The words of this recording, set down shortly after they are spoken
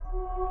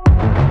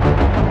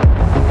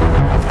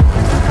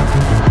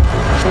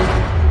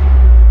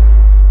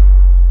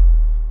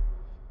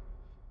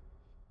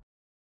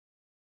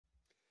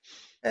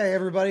Hey,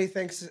 everybody.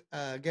 Thanks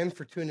again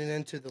for tuning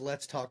in to the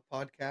Let's Talk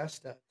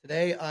podcast.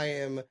 Today, I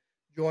am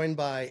joined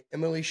by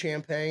Emily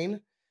Champagne.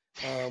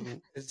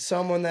 It's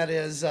someone that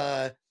is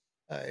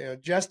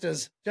just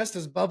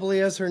as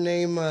bubbly as her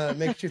name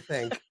makes you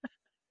think.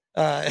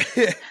 Uh,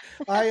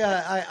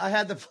 I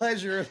had the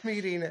pleasure of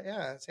meeting.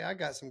 Yeah, see, I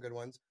got some good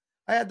ones.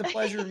 I had the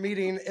pleasure of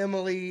meeting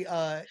Emily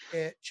at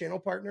Channel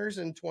Partners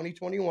in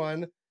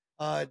 2021.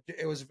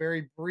 It was a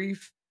very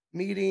brief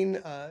meeting.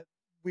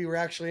 We were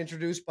actually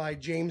introduced by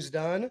James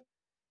Dunn,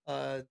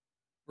 uh,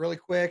 really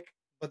quick,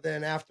 but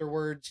then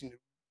afterwards,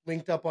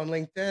 linked up on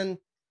LinkedIn. That's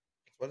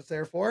what it's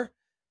there for,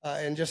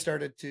 and just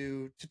started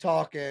to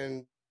talk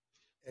and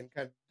kind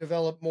of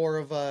develop more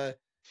of a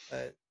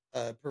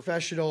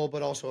professional,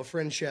 but also a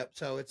friendship.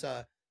 So it's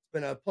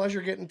been a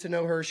pleasure getting to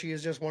know her. She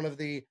is just one of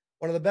the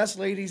best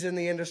ladies in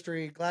the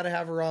industry. Glad to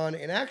have her on.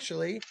 And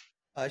actually,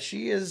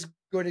 she is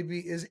going to be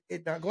is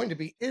it not going to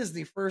be is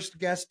the first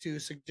guest to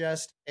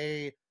suggest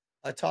a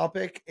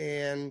topic,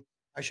 and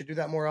I should do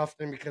that more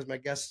often because my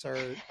guests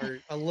are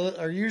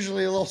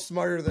usually a little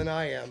smarter than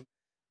I am. Oh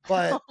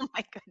But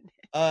my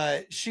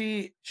goodness.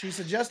 she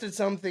suggested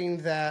something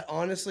that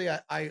honestly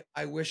I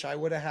wish I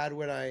would have had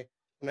when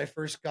I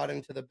first got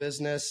into the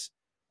business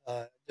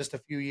just a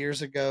few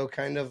years ago.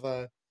 Kind of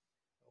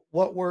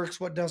what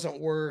works, what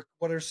doesn't work,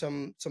 what are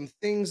some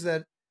things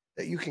that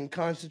you can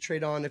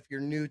concentrate on if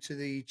you're new to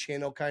the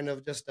channel. Kind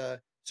of just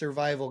a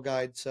survival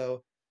guide.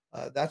 So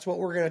that's what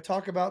we're going to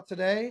talk about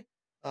today.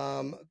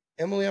 Um,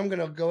 Emily, I'm going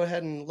to go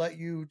ahead and let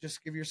you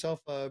just give yourself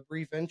a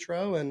brief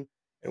intro, and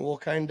we'll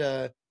kind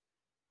of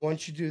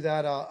once you do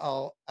that,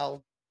 I'll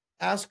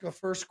ask a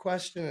first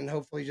question and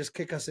hopefully just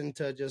kick us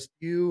into just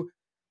you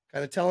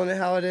kind of telling it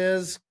how it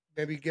is.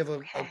 Maybe give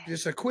Okay.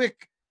 just a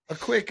quick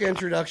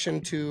introduction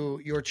to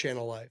your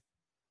channel life.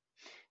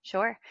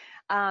 Sure.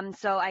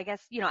 So I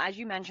guess, as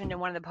you mentioned in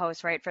one of the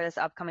posts, right, for this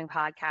upcoming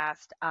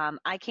podcast,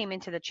 I came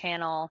into the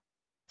channel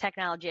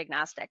technology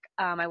agnostic.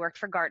 I worked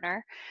for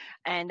Gartner,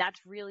 and that's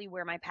really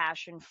where my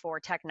passion for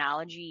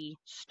technology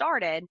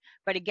started.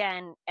 But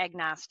again,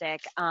 agnostic.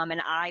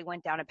 And I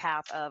went down a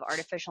path of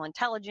artificial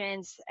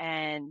intelligence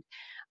and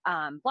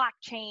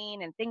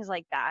blockchain and things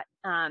like that.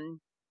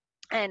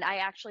 And I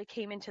actually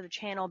came into the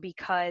channel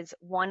because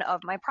one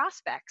of my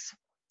prospects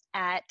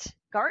at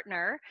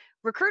Gartner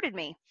recruited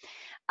me.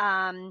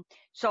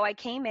 So I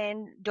came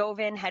in, dove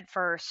in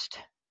headfirst,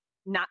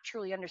 not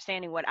truly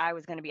understanding what I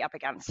was going to be up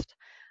against.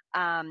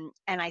 And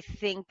I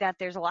think that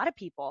there's a lot of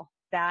people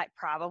that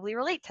probably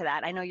relate to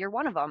that. I know you're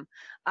one of them.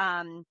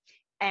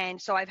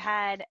 And so I've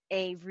had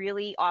a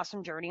really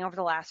awesome journey over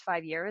the last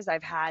 5 years.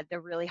 I've had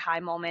the really high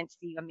moments,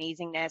 the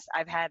amazingness.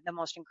 I've had the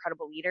most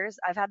incredible leaders.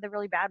 I've had the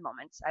really bad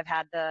moments. I've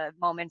had the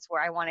moments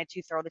where I wanted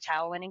to throw the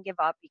towel in and give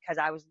up because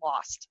I was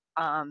lost.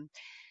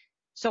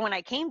 So when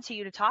I came to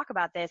you to talk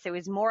about this, it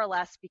was more or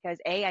less because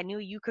A, I knew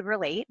you could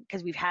relate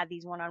because we've had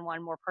these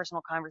one-on-one, more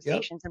personal Yep.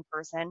 conversations in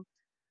person.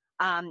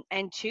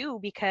 And two,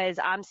 because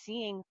I'm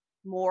seeing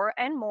more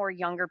and more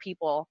younger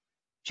people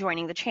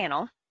joining the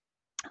channel,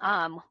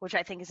 which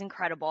I think is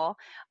incredible.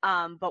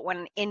 But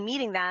when in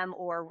meeting them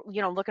or,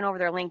 looking over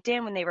their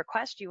LinkedIn when they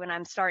request you, and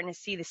I'm starting to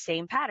see the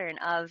same pattern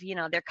of,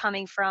 they're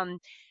coming from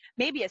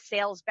maybe a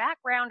sales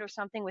background or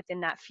something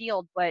within that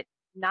field, but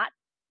not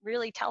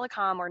really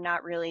telecom or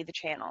not really the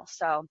channel.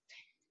 So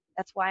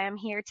that's why I'm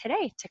here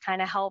today to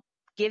kind of help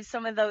give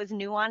some of those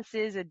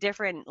nuances a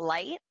different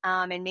light,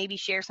 and maybe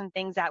share some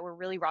things that were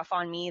really rough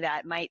on me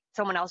that might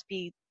someone else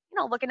be,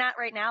 looking at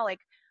right now like,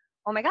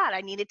 oh my God,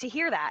 I needed to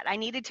hear that. I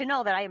needed to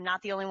know that I am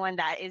not the only one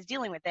that is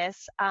dealing with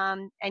this.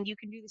 And you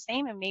can do the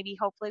same, and maybe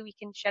hopefully we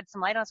can shed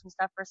some light on some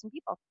stuff for some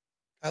people.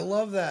 I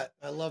love that.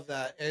 I love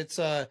that. It's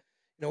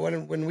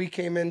when we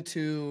came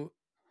into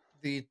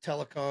the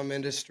telecom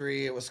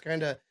industry, it was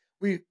kind of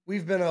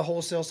we've been a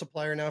wholesale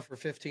supplier now for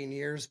 15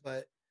 years,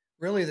 but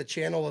really the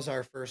channel was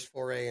our first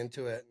foray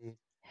into it. And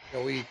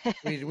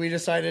we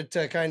decided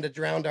to kind of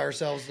drown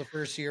ourselves the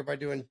first year by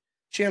doing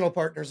channel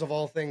partners of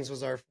all things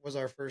was our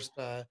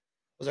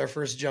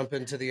first jump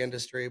into the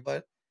industry.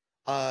 But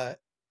uh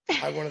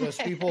I'm one of those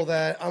people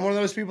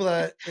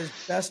that is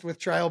best with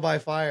trial by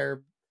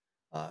fire.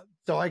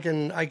 So I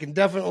can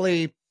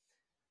definitely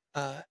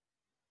uh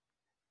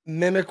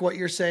mimic what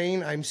you're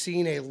saying. I'm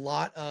seeing a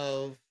lot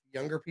of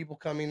younger people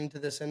coming into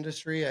this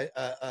industry,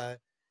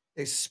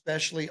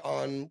 especially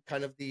on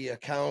kind of the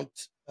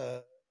account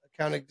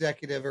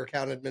executive or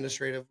account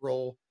administrative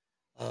role.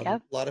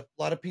 Yep. A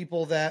lot of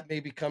people that may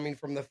be coming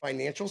from the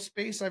financial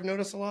space. I've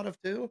noticed a lot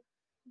of too,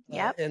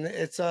 Yep. and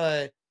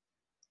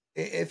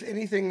if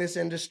anything, this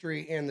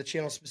industry and the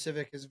channel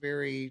specific is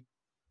very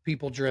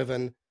people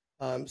driven.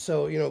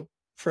 So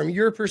from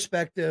your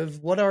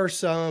perspective, what are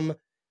some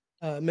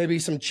maybe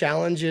some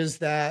challenges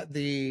that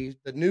the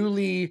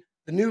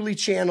newly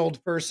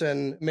channeled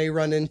person may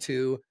run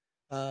into,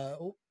 uh,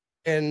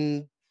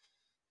 and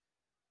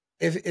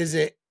if is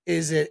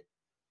it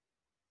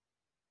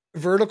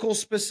vertical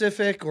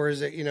specific, or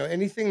is it,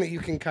 anything that you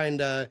can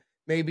kind of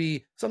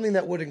maybe something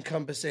that would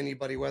encompass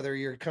anybody, whether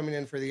you're coming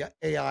in for the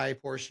AI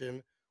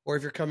portion or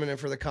if you're coming in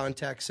for the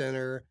contact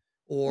center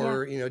Yeah.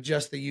 or,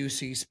 just the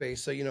UC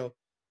space. So,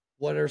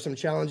 what are some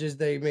challenges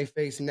they may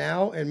face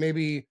now and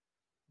maybe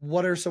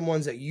what are some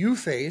ones that you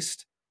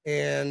faced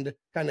and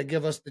kind of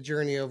give us the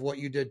journey of what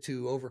you did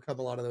to overcome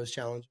a lot of those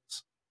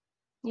challenges.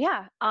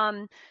 Yeah.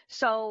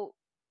 So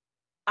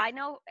I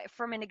know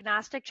from an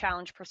agnostic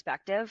challenge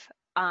perspective,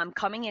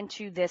 coming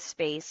into this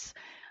space,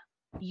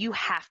 you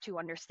have to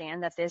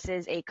understand that this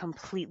is a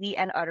completely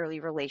and utterly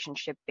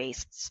relationship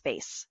based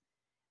space.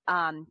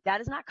 That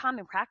is not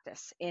common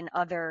practice in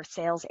other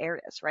sales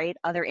areas, right?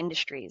 Other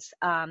industries.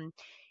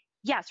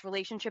 Yes,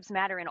 relationships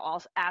matter in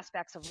all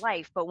aspects of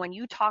life, but when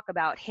you talk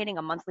about hitting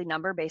a monthly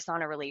number based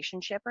on a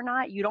relationship or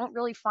not, you don't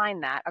really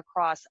find that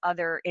across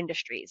other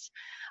industries.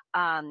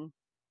 Um,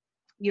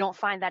 you don't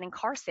find that in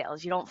car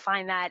sales. You don't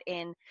find that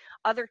in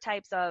other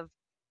types of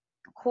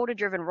quota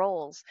driven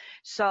roles.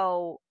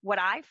 So what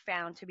I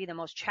found to be the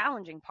most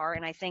challenging part,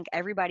 and I think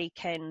everybody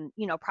can,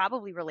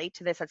 probably relate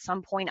to this at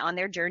some point on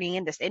their journey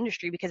in this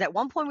industry, because at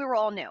one point we were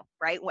all new,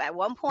 right? At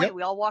one point Yep.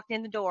 we all walked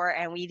in the door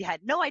and we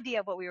had no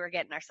idea what we were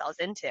getting ourselves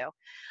into.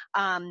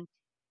 Um,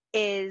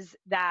 is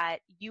that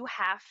you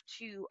have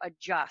to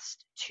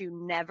adjust to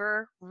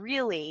never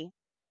really,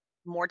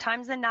 more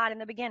times than not in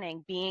the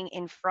beginning, being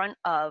in front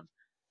of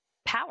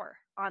power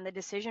on the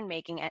decision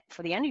making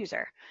for the end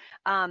user.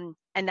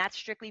 And that's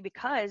strictly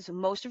because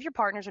most of your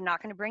partners are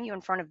not going to bring you in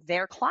front of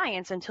their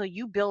clients until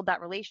you build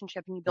that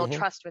relationship and you build Hmm.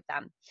 trust with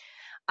them.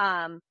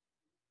 Um,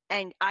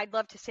 and I'd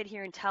love to sit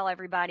here and tell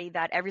everybody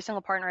that every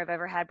single partner I've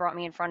ever had brought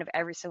me in front of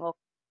every single,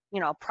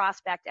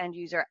 prospect end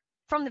user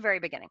from the very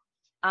beginning.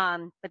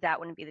 But that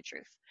wouldn't be the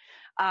truth.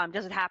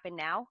 Does it happen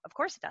now? Of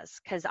course it does,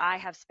 because I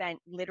have spent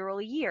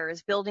literal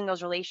years building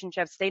those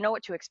relationships. They know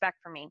what to expect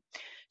from me.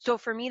 So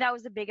for me, that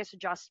was the biggest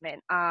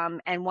adjustment.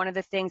 And one of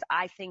the things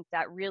I think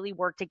that really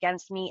worked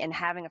against me in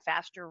having a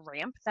faster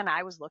ramp than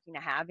I was looking to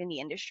have in the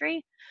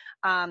industry.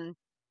 Um,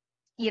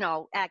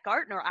 at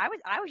Gartner,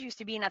 I was used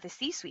to being at the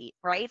C-suite,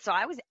 right? So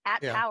I was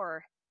at Yeah.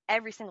 power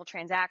every single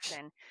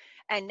transaction.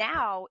 And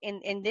now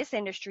in this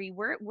industry,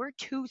 we're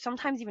two,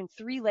 sometimes even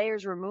three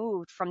layers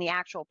removed from the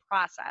actual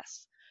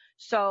process.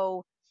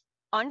 So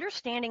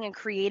understanding and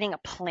creating a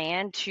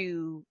plan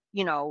to,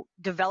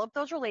 develop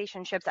those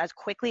relationships as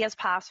quickly as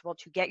possible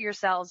to get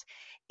yourselves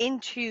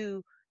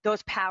into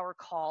those power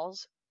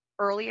calls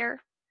earlier,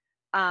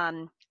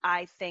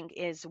 I think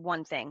is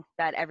one thing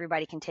that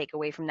everybody can take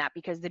away from that,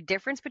 because the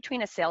difference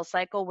between a sales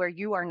cycle where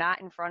you are not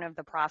in front of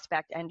the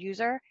prospect end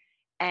user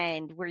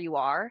and where you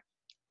are,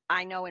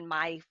 I know in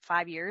my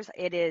 5 years,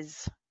 it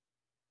is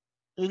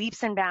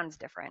leaps and bounds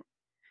different.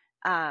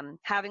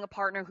 Having a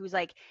partner who's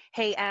like,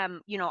 hey,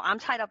 I'm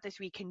tied up this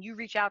week. Can you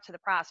reach out to the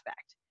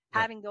prospect?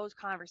 Yeah. Having those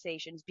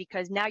conversations,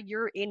 because now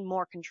you're in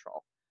more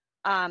control.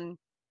 Um,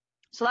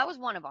 so that was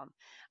one of them.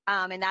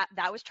 And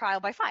that was trial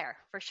by fire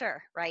for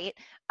sure. Right.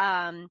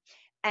 Um,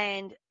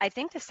 and I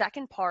think the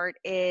second part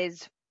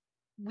is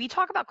we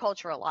talk about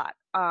culture a lot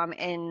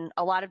in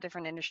a lot of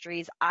different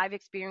industries. I've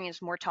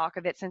experienced more talk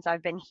of it since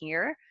I've been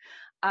here.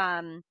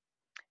 Um,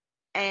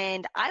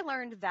 and I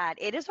learned that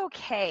it is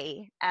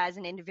okay as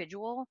an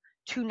individual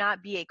to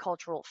not be a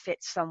cultural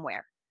fit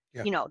somewhere.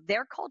 Yeah.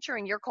 Their culture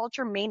and your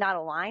culture may not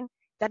align.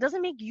 That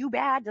doesn't make you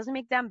bad, doesn't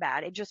make them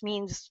bad. It just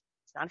means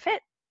it's not a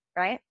fit,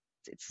 right?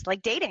 It's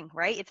like dating,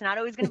 right? It's not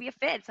always going to be a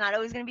fit. It's not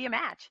always going to be a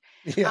match.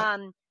 Yeah.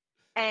 Um,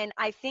 and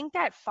I think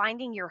that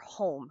finding your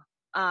home,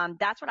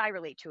 that's what I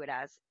relate to it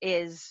as,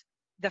 is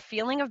the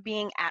feeling of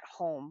being at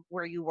home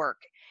where you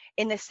work,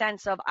 in the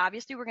sense of,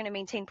 obviously we're going to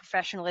maintain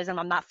professionalism.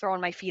 I'm not throwing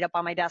my feet up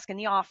on my desk in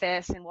the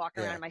office and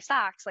walking around Yeah. in my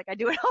socks like I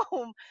do at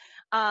home.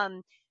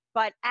 Um,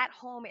 but at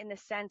home in the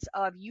sense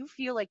of you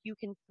feel like you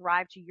can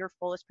thrive to your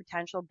fullest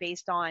potential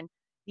based on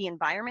the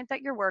environment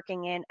that you're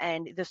working in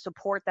and the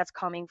support that's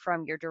coming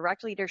from your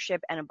direct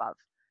leadership and above.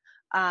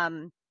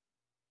 Um,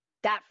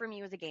 that for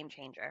me was a game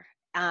changer.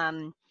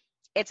 Um,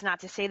 it's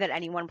not to say that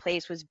any one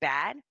place was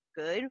bad,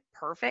 good,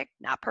 perfect,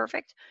 not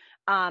perfect.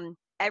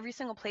 Every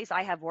single place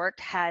I have worked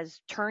has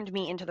turned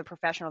me into the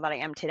professional that I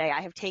am today.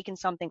 I have taken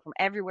something from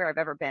everywhere I've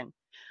ever been.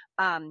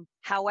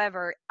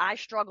 However, I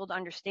struggled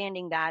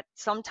understanding that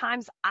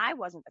sometimes I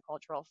wasn't the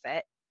cultural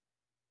fit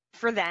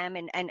for them,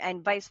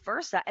 and vice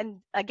versa. And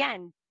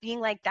again, being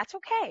like, that's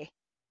okay,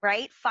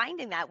 right?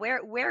 Finding that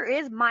where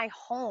is my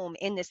home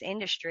in this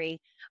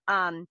industry,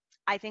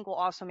 I think will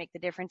also make the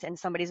difference in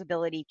somebody's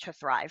ability to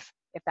thrive,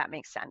 if that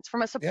makes sense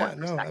from a support Yeah.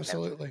 No, perspective.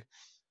 absolutely.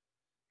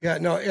 Yeah,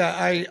 no, yeah,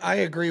 I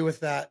agree with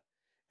that.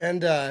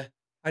 And I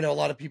know a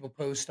lot of people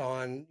post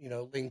on,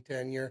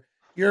 LinkedIn,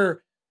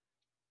 you're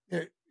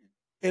eh,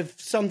 if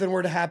something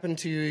were to happen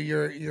to you,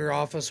 your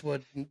office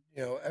would,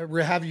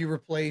 have you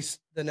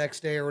replaced the next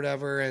day or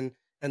whatever, and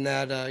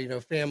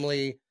that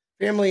family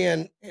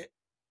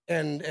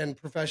and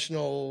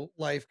professional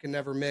life can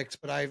never mix.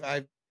 But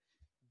I've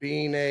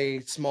being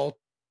a small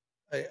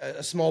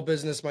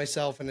business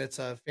myself, and it's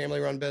a family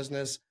run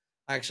business.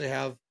 I actually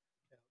have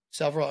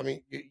several. I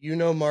mean, you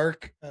know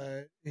Mark.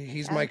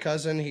 He's Yeah, my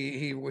cousin.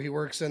 He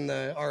works in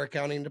our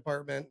accounting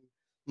department.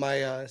 My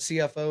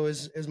CFO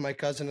is my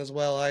cousin as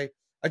well. I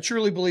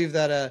truly believe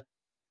that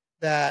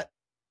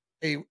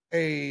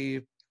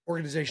a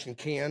organization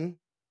can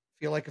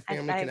feel like a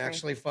family, I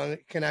agree.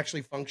 can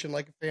actually function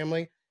like a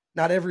family.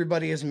 Not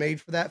everybody is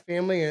made for that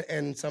family,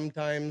 and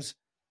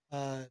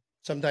uh,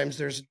 sometimes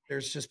there's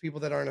just people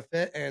that aren't a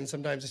fit, and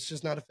sometimes it's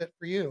just not a fit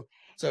for you.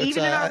 So it's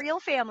Even in our real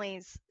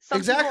families, some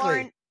people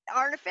exactly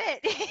aren't a fit,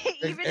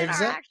 even in our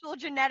exact. actual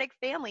genetic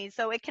families.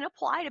 So it can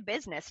apply to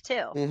business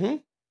too. Hmm.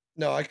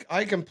 No,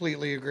 I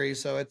completely agree.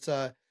 So it's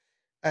uh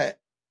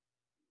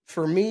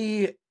for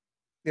me,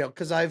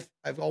 because I've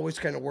always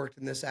kind of worked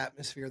in this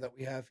atmosphere that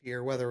we have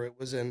here, whether it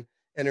was in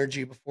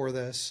energy before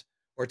this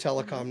or Hmm.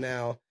 telecom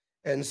now.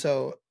 And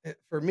so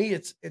for me,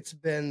 it's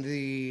been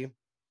the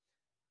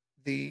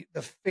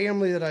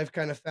family that I've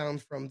kind of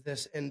found from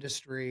this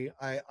industry.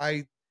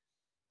 I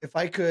if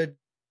I could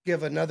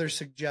give another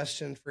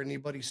suggestion for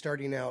anybody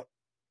starting out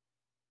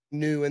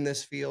new in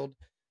this field,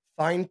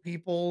 find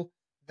people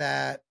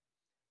that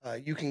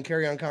you can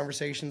carry on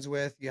conversations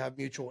with. You have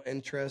mutual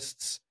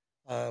interests.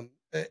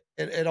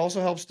 It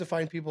also helps to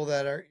find people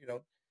that are,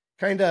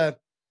 kind of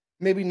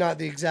maybe not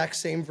the exact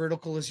same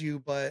vertical as you,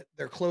 but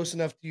they're close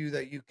enough to you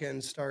that you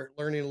can start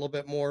learning a little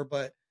bit more.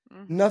 But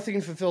Hmm.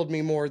 nothing fulfilled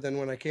me more than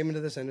when I came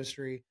into this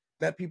industry,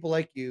 met people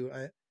like you.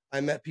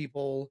 I met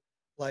people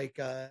like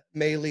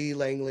Mei Lee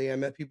Langley. I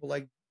met people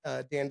like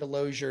Dan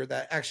Delosier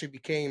that actually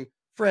became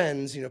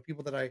friends.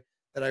 People that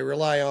I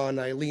rely on,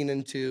 I lean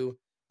into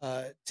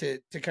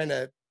to kind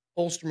of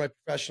bolster my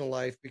professional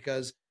life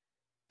because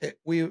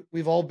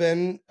we've all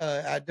been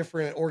at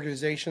different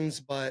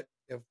organizations, but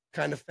have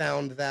kind of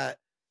found that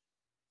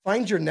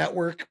find your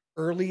network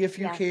early if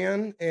you Yes.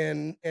 can,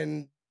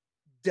 and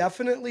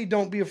definitely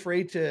don't be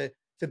afraid to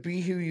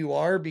be who you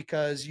are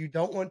because you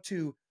don't want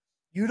to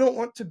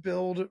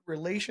build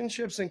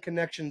relationships and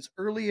connections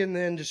early in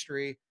the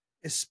industry,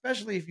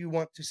 especially if you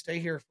want to stay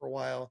here for a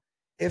while,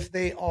 if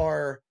they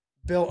are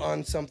built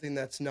on something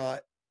that's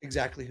not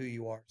exactly who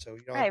you are. So,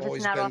 Right. I've If it's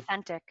always not been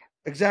authentic.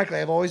 exactly.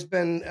 I've always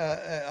been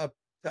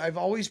I've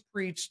always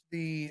preached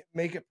the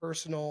make it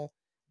personal,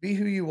 be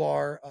who you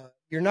are.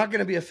 You're not going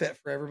to be a fit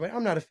for everybody.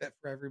 I'm not a fit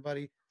for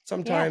everybody.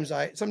 Yeah.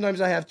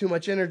 Sometimes I have too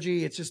much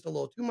energy. It's just a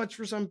little too much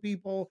for some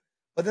people.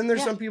 But then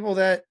there's Yeah. some people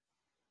that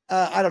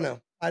I don't know.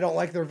 I don't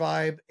like their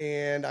vibe,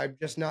 and I'm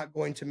just not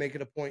going to make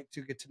it a point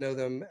to get to know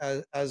them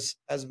as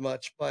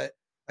much. But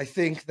I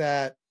think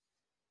that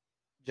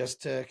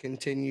just to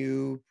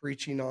continue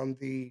preaching on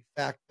the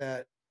fact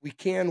that we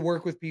can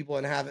work with people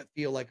and have it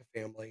feel like a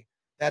family.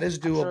 That is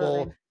doable.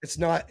 Absolutely. It's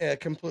not a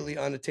completely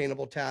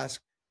unattainable task.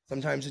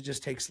 Sometimes it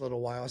just takes a little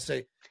while.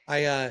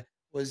 I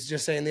was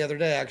just saying the other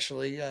day,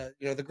 actually,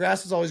 the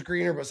grass is always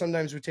greener, but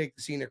sometimes we take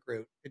the scenic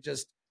route. It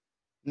just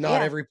not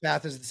Yeah. every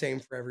path is the same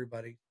for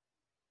everybody.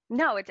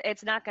 No,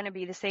 it's not going to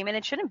be the same, and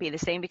it shouldn't be the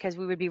same because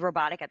we would be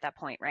robotic at that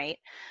point, right?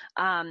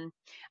 Um,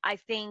 I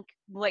think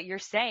what you're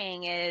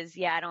saying is,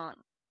 yeah, I don't,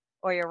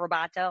 or you're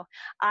roboto.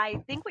 I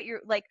think what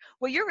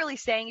you're really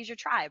saying is your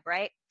tribe,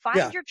 right? Find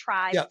Yeah, your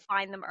tribe, yeah.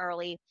 find them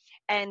early.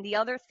 And the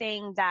other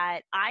thing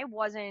that I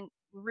wasn't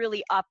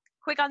really up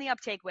quick on the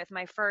uptake with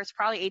my first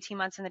probably 18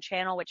 months in the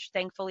channel, which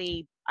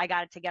thankfully I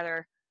got it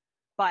together,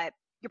 but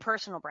your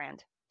personal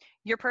brand.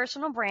 Your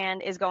personal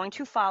brand is going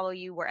to follow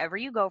you wherever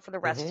you go for the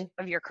rest Hmm.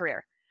 of your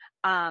career.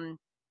 Um,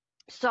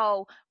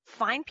 so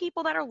find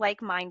people that are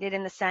like-minded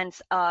in the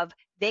sense of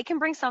they can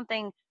bring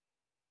something.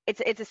 It's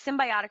a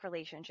symbiotic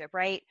relationship,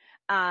 right?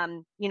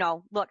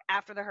 Look,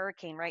 after the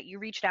hurricane, right? You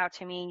reached out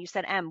to me and you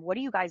said, "Em, what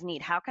do you guys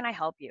need? How can I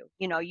help you?"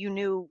 You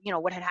knew,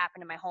 what had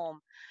happened in my home,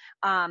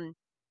 um,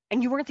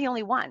 and you weren't the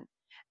only one.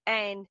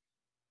 And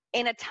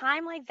in a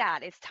time like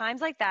that, it's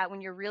times like that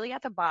when you're really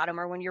at the bottom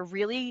or when you're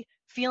really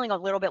feeling a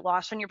little bit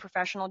lost on your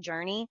professional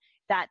journey,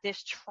 that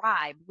this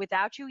tribe,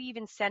 without you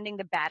even sending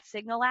the bat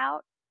signal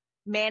out,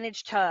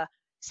 managed to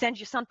send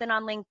you something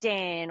on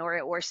LinkedIn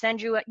or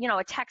send you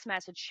a text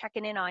message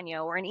checking in on you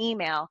or an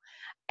email,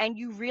 and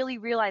you really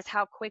realize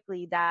how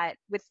quickly that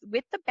with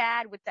the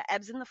bad, with the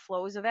ebbs and the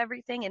flows of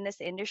everything in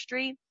this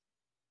industry,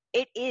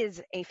 it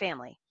is a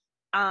family.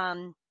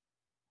 Um,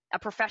 a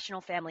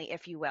professional family,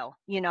 if you will.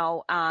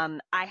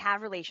 I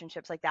have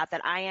relationships like that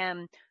I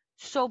am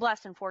so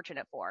blessed and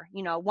fortunate for.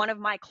 One of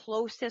my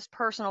closest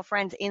personal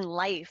friends in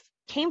life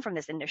came from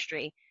this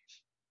industry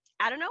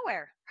out of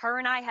nowhere. Her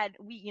and I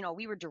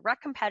we were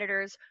direct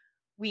competitors.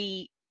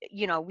 We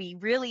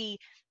really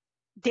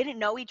didn't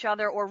know each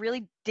other or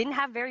really didn't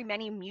have very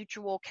many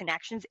mutual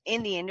connections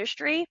in the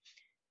industry.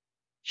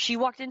 She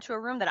walked into a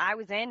room that I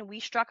was in.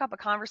 We struck up a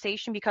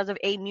conversation because of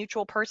a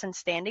mutual person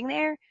standing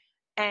there.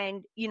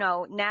 And,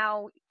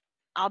 now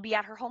I'll be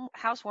at her home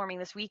housewarming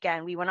this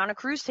weekend. We went on a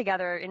cruise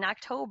together in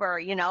October,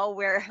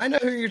 where I know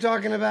who you're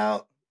talking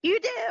about. you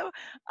do.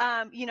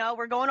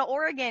 We're going to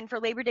Oregon for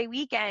Labor Day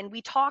weekend.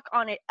 We talk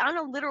on it on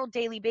a literal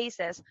daily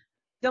basis.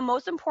 The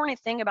most important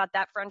thing about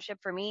that friendship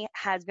for me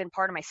has been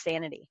part of my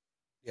sanity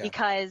Yeah.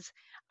 because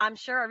I'm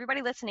sure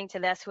everybody listening to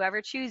this,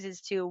 whoever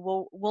chooses to,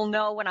 will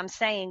know what I'm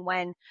saying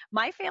when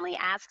my family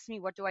asks me,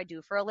 what do I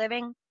do for a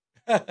living?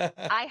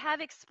 I have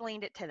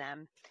explained it to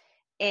them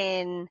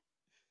in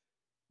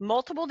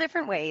multiple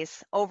different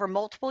ways over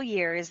multiple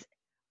years.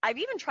 I've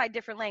even tried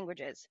different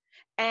languages,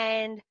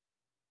 and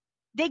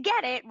they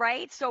get it,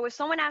 right? So if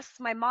someone asks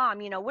my mom,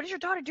 what does your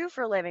daughter do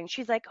for a living?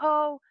 She's like,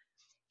 oh,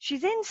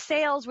 she's in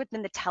sales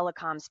within the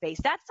telecom space.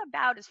 That's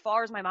about as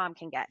far as my mom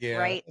can get, Yeah,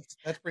 right?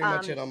 that's pretty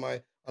much Um,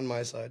 it on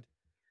my side.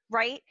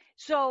 right?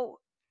 So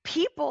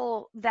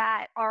people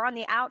that are on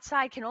the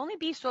outside can only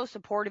be so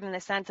supportive in the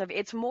sense of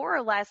it's more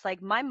or less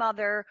like my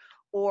mother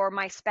or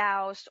my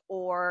spouse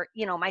or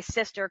my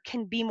sister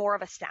can be more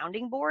of a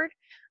sounding board.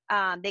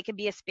 They can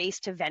be a space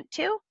to vent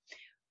to,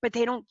 but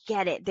they don't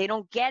get it. They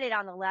don't get it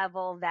on the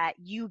level that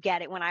you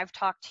get it when I've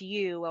talked to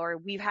you or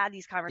we've had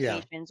these Yeah,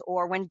 conversations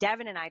or when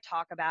Devin and I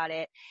talk about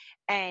it,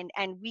 and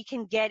we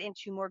can get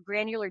into more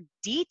granular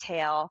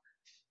detail,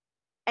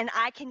 and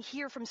I can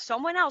hear from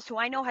someone else who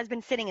I know has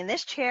been sitting in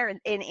this chair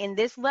in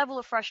this level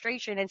of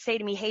frustration and say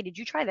to me, hey, did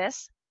you try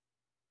this?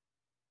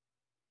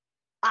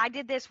 I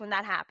did this when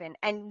that happened.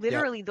 And yep,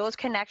 literally those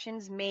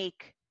connections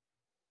make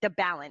the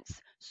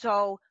balance.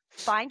 So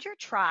find your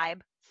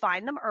tribe,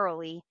 find them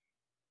early,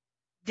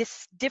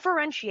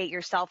 differentiate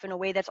yourself in a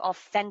way that's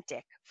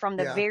authentic from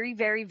the yeah. very,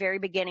 very, very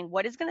beginning.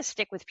 What is going to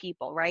stick with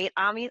people, right?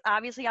 I mean,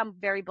 obviously, I'm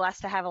very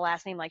blessed to have a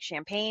last name like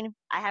Champagne.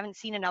 I haven't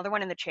seen another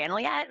one in the channel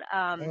yet.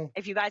 Oh,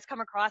 If you guys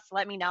come across,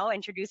 let me know,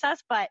 introduce us.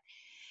 But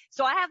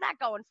so I have that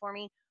going for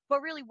me.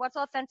 But really, what's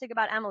authentic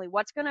about Emily?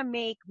 What's going to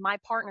make my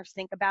partners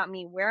think about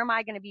me? Where am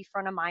I going to be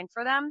front of mind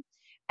for them?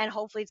 And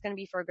hopefully, it's going to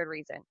be for a good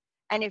reason.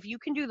 And if you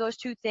can do those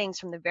two things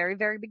from the very,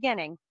 very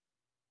beginning,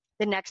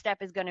 the next step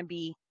is going to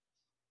be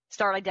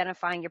start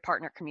identifying your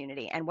partner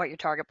community and what your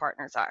target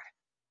partners are.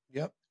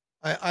 yep.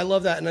 I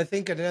love that, and I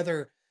think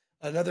another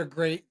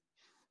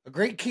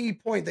great key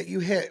point that you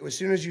hit as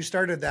soon as you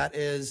started that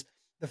is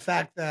the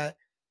fact that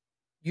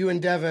you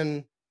and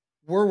Devin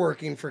were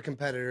working for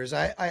competitors.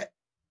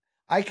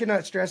 I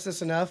cannot stress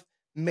this enough.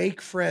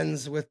 Make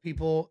friends with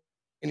people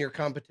in your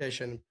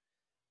competition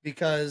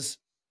because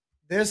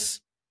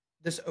this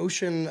this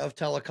ocean of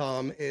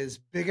telecom is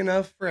big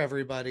enough for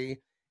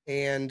everybody,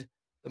 and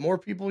the more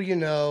people you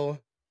know,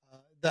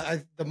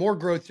 the more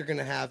growth you're going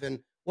to have.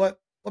 And what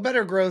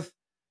better growth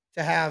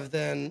to have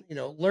than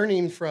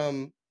learning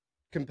from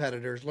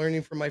competitors,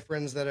 learning from my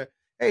friends that are,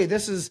 hey,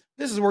 this is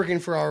working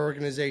for our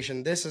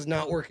organization. This is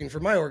not working for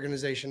my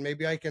organization.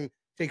 Maybe I can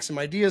take some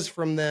ideas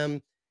from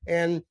them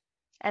and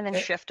And then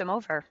shift them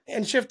over.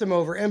 and shift them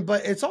over. And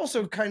but it's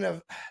also kind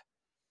of,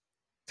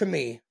 to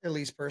me, at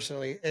least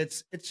personally,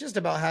 it's just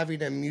about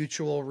having a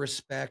mutual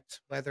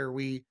respect, whether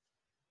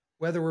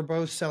we're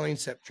both selling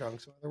sip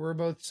trunks, whether we're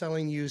both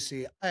selling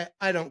UC.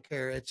 I don't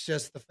care. It's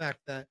just the fact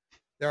that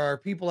there are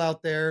people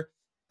out there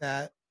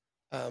that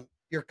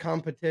your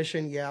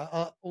competition. Yeah,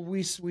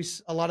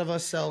 a lot of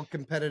us sell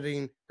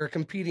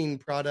competing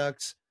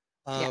products,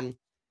 Yeah. um,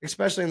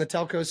 especially in the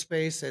telco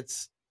space.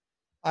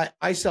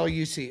 I sell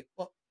UC.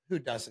 Well, who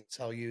doesn't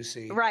sell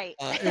UC? Right.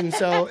 And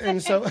so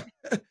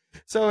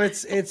so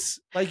it's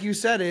like you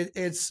said,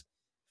 it's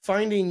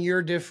finding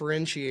your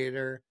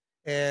differentiator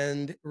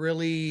and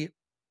really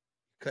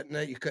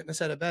you couldn't have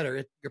said it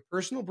better. Your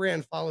personal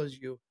brand follows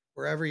you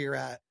wherever you're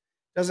at.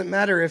 Doesn't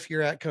matter if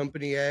you're at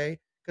company A,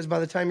 because by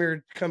the time you're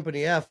at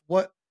company F,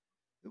 what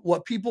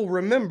people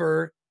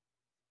remember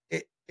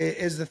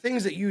is the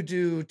things that you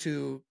do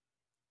to,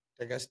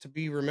 I guess, to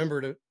be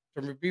remembered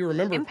for.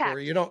 Impact.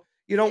 You don't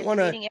It's want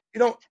to creating you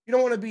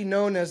don't want to be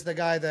known as the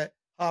guy that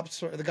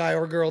hops, or the guy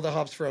or girl that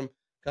hops from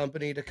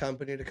company to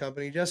company to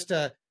company just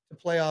to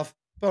play off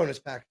bonus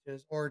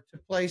packages, or to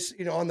place,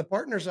 on the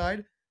partner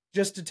side,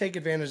 just to take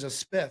advantage of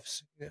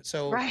spiffs.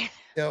 So, right.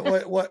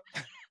 what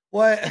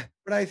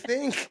I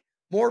think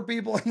more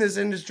people in this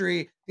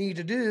industry need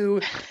to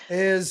do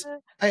is,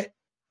 I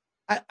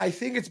I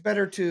think it's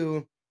better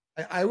to,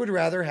 I would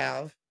rather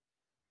have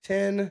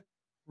 10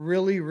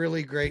 really,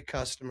 really great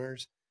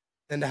customers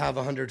than to have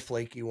 100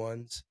 flaky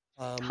ones.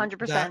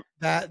 That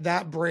 100%.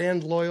 that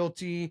brand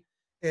loyalty,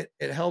 it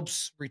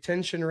helps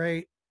retention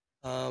rate,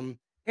 and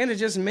it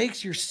just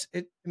makes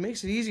it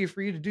makes it easier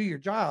for you to do your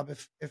job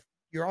if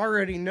you're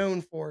already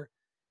known for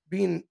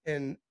being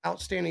an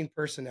outstanding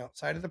person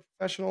outside of the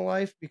professional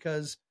life.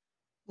 Because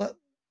let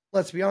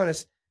let's be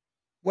honest,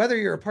 whether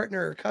you're a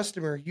partner or a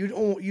customer, you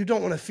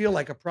don't want to feel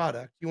like a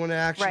product. You want to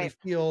actually Right.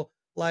 feel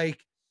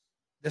like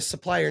the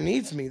supplier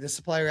needs me. The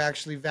supplier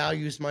actually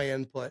values my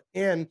input.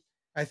 And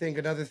I think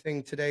another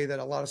thing today that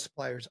a lot of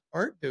suppliers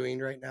aren't doing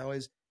right now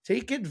is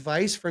take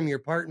advice from your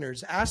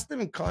partners. Ask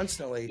them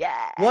constantly,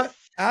 what,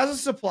 Yes. as a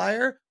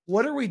supplier,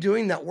 what are we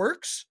doing that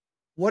works?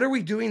 What are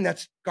we doing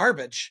that's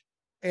garbage?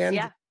 And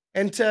Yeah.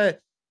 and to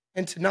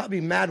not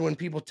be mad when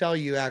people tell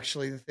you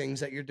actually the things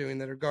that you're doing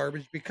that are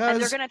garbage, And they're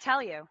because going to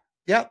tell you.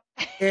 yep.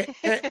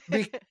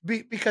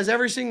 Because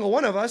every single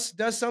one of us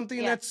does something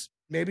Yeah. that's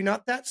maybe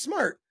not that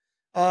smart.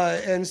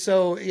 And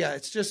so, yeah,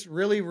 it's just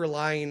really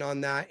relying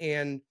on that.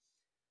 And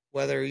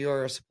whether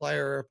you're a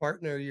supplier or a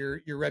partner,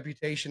 your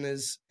reputation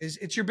is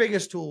it's your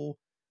biggest tool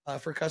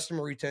for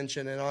customer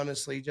retention, and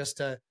honestly, just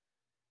to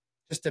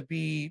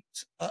be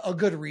a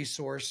good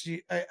resource.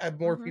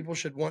 More Mm-hmm. people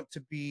should want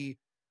to be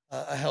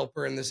a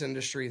helper in this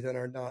industry than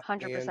are not.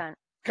 And 100%.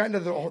 kind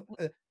of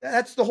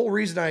that's the whole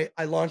reason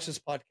I launched this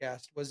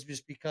podcast was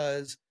just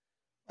because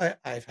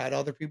I've had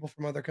other people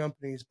from other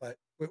companies, but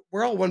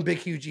we're all one big,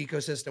 huge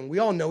ecosystem. We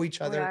all know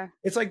each We other. are.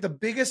 It's like the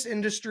biggest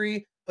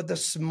industry, but the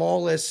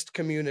smallest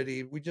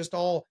community. We just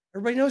all,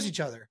 everybody knows each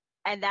other.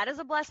 And that is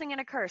a blessing and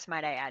a curse,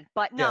 might I add.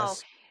 But no,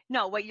 Yes.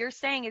 no, what you're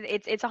saying is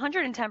it's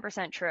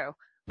 110% true.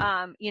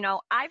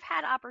 I've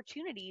had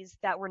opportunities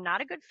that were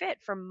not a good fit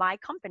for my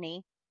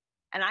company,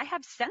 and I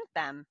have sent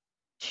them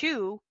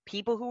to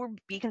people who would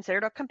be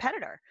considered a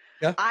competitor.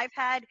 Yeah. I've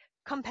had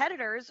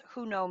competitors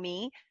who know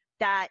me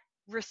that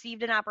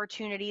received an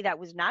opportunity that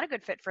was not a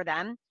good fit for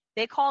them.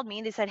 They called me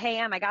and they said, "Hey,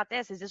 Em, I got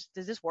this.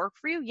 Does this work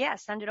for you? Yeah,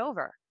 send it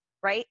over."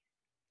 Right?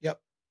 Yep.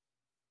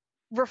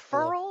 I love.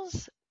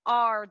 Referrals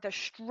are the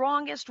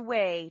strongest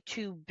way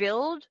to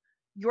build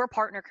your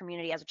partner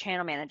community as a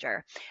channel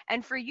manager.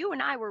 And for you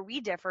and I, where we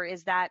differ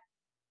is that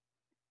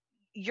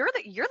you're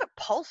the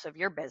pulse of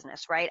your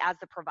business, right? As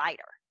the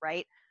provider,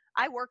 right?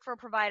 I work for a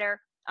provider.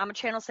 I'm a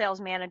channel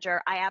sales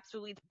manager. I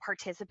absolutely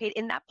participate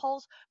in that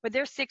pulse, but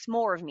there's six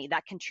more of me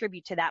that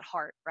contribute to that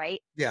heart,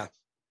 right? Yeah.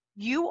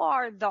 You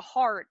are the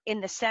heart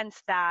in the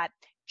sense that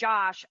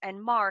Josh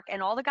and Mark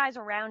and all the guys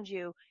around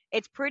you,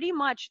 it's pretty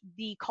much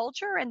the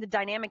culture and the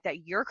dynamic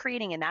that you're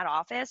creating in that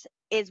office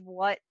is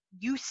what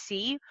you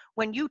see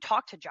when you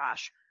talk to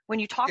Josh, when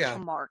you talk to Yeah.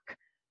 Mark.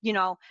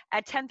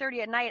 At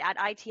 10:30 at night at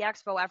IT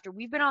Expo, after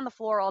we've been on the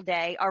floor all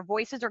day, our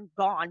voices are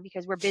gone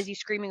because we're busy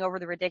screaming over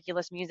the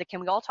ridiculous music. Can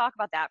we all talk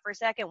about that for a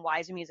second? Why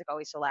is the music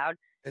always so loud?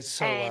 It's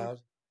so And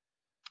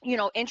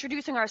loud.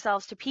 introducing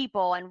ourselves to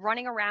people and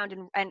running around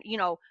and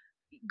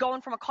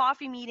going from a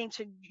coffee meeting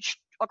to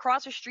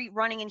across the street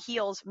running in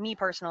heels, me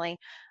personally,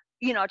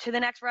 to the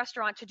next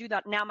restaurant to do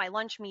that now my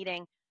lunch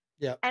meeting.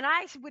 Yeah. And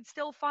I would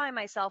still find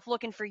myself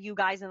looking for you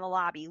guys in the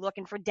lobby,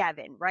 looking for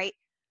Devin, right?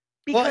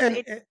 Well, Because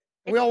it's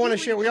and we it's all want two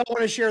to share. We weeks. all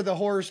want to share the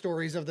horror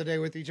stories of the day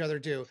with each other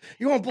too.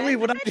 You won't And believe the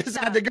what I good just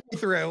had to stuff. go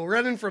through,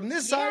 running from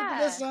this side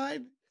to this Yeah.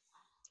 side.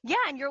 Yeah,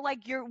 and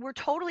we're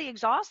totally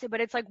exhausted,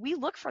 but it's like we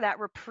look for that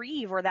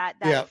reprieve or that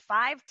Yeah.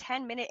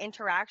 5-10 minute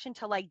interaction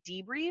to like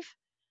debrief.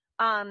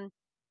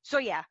 So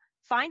yeah,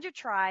 find your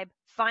tribe,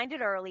 find it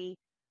early,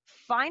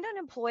 find an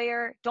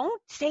employer. Don't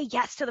say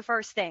yes to the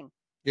first thing.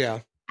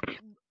 Yeah.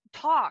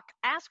 Talk,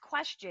 ask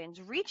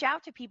questions, reach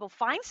out to people,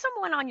 find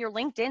someone on your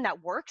LinkedIn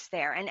that works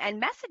there and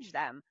message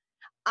them.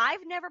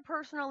 I've never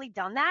personally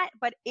done that,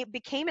 but it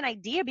became an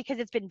idea because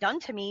it's been done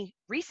to me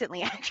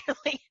recently,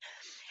 actually.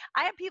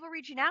 I have people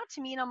reaching out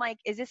to me and I'm like,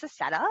 is this a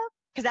setup?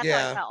 Because that's how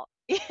I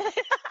Yeah.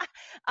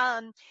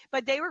 felt.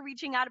 But they were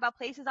reaching out about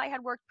places I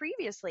had worked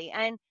previously.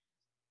 And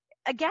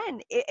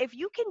again, if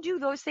you can do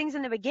those things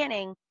in the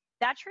beginning,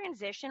 that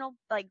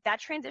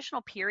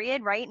transitional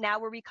period, right now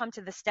where we come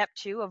to the step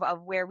two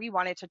of where we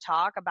wanted to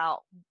talk about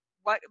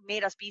what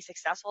made us be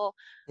successful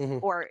Hmm.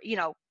 or,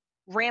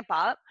 ramp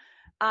up,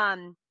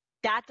 um,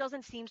 that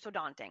doesn't seem so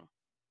daunting.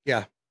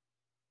 Yeah.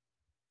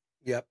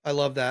 Yep, I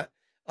love that.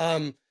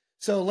 Um,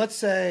 so let's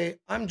say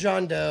I'm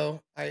John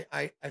Doe.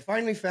 I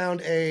finally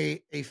found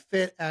a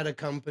fit at a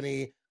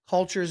company.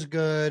 Culture's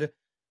good.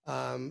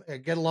 I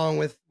get along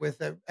with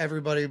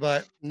everybody,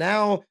 but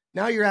now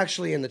you're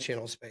actually in the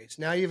channel space.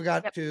 Now Yep. you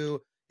got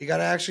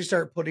to actually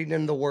start putting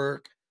in the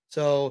work.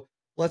 So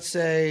let's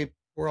say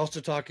we're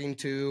also talking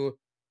to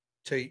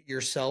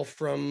yourself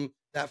from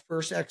that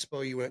first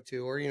expo you went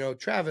to, or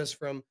Travis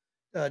from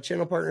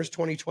Channel Partners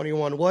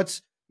 2021.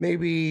 What's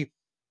maybe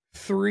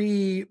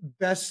three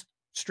best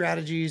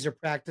strategies or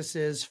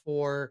practices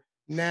for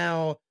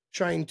now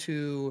trying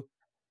to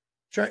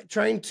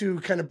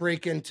kind of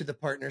break into the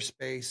partner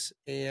space?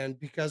 And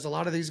because a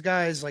lot of these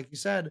guys, like you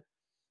said,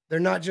 they're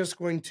not just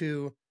going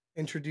to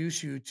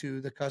introduce you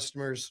to the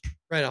customers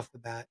right off the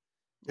bat.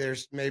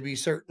 There's maybe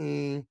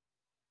certain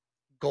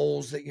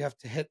goals that you have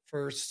to hit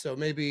first. So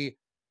maybe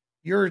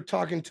you're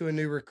talking to a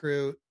new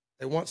recruit,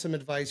 they want some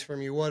advice from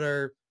you. What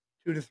are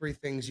 2 to 3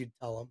 things you'd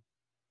tell them?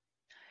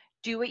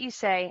 Do what you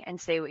say and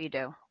say what you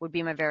do would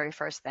be my very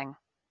first thing.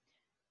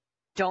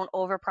 Don't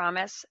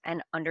overpromise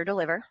and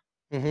underdeliver.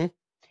 Mm-hmm.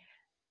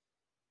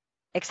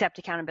 Accept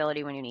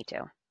accountability when you need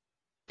to.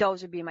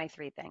 Those would be my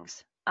three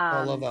things.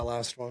 I love that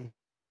last one.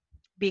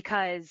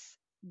 Because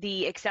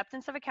the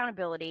acceptance of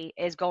accountability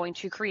is going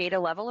to create a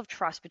level of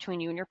trust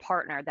between you and your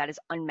partner that is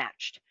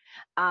unmatched.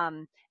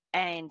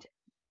 And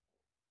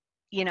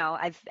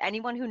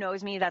anyone who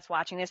knows me that's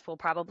watching this will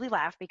probably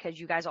laugh because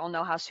you guys all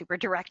know how super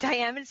direct I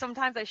am, and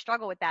sometimes I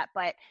struggle with that.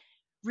 But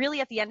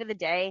really, at the end of the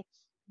day,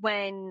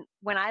 when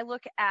I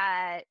look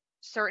at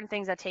certain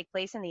things that take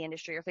place in the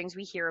industry or things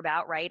we hear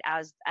about, right,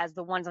 as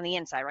the ones on the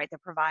inside, right, the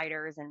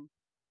providers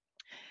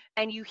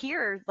and you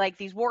hear like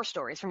these war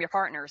stories from your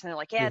partners and they're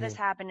like, yeah, Mm-hmm. this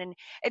happened, and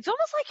it's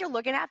almost like you're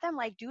looking at them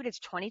like, dude, it's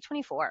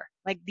 2024,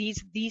 like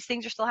these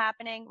things are still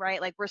happening, right?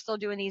 Like we're still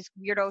doing these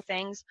weirdo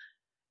things.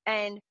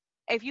 And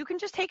if you can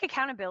just take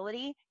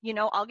accountability,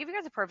 I'll give you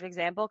guys a perfect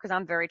example because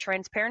I'm very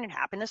transparent. It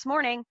happened this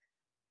morning.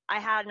 I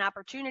had an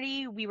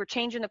opportunity. We were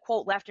changing the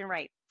quote left and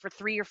right for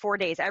 3 or 4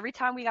 days. Every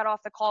time we got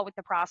off the call with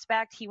the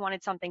prospect, he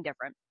wanted something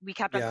different. We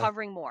kept Yeah.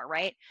 uncovering more,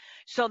 right?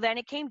 So then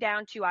it came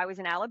down to I was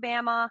in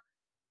Alabama,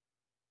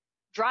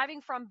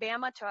 driving from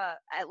Bama to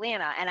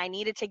Atlanta, and I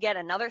needed to get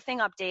another thing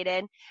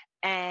updated.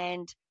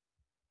 And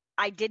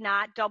I did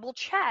not double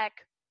check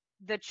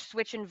the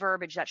switch in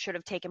verbiage that should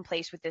have taken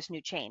place with this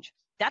new change.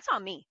 That's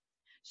on me.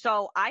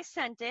 So I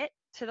sent it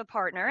to the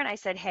partner and I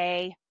said,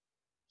 hey,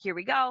 here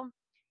we go.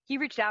 He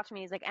reached out to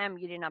me. He's like,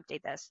 you didn't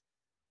update this.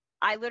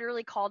 I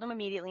literally called him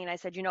immediately and I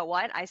said, you know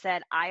what? I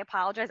said, I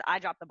apologize. I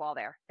dropped the ball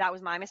there. That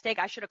was my mistake.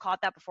 I should have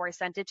caught that before I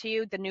sent it to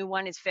you. The new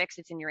one is fixed.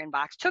 It's in your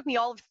inbox. Took me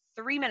all of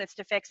 3 minutes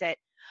to fix it.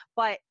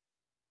 But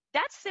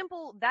that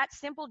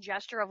simple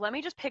gesture of let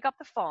me just pick up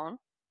the phone,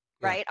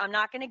 Yeah. right? I'm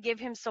not going to give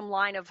him some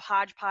line of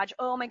hodgepodge.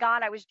 Oh my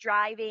God, I was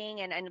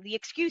driving and the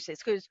excuses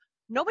because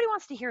nobody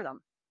wants to hear them.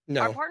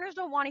 Our No. partners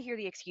don't want to hear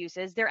the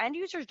excuses. Their end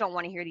users don't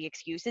want to hear the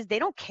excuses. They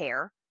don't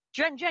care.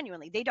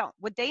 Genuinely, they don't.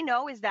 What they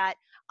know is that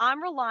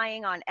I'm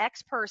relying on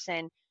X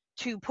person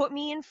to put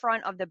me in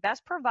front of the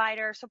best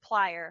provider,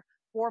 supplier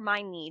for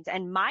my needs.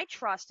 And my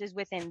trust is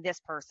within this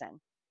person.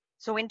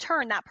 So in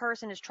turn, that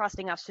person is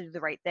trusting us to do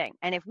the right thing.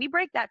 And if we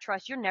break that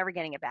trust, you're never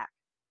getting it back.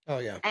 Oh,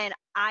 yeah. And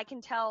I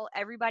can tell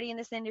everybody in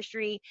this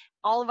industry,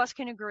 all of us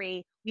can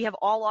agree, we have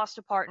all lost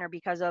a partner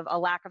because of a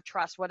lack of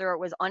trust, whether it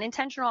was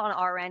unintentional on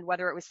our end,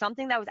 whether it was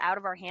something that was out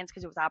of our hands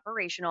because it was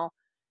operational.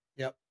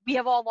 Yep. We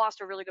have all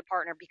lost a really good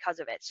partner because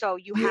of it. So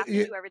you have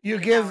to do everything You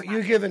in your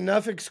power. give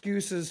enough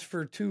excuses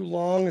for too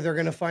long, they're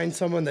going to find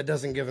someone that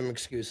doesn't give them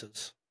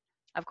excuses.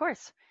 Of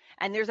course.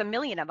 And there's a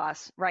million of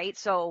us, right?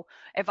 So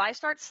if I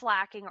start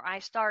slacking or I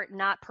start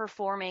not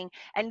performing,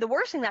 and the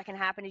worst thing that can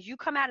happen is you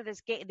come out of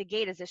the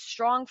gate as this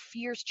strong,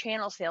 fierce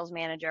channel sales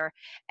manager,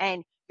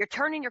 and you're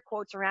turning your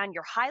quotes around.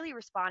 You're highly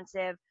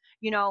responsive.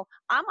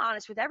 I'm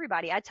honest with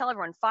everybody. I tell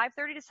everyone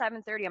 5:30 to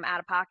 7:30, I'm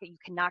out of pocket. You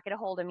cannot get a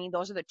hold of me.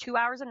 Those are the 2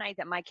 hours a night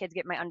that my kids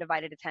get my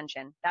undivided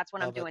attention. That's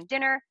when I'm Love it. doing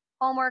dinner,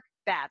 homework,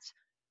 bats.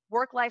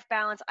 Work-life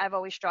balance I've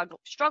always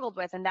struggled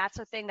with, and that's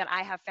the thing that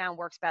I have found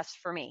works best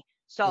for me.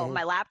 So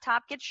my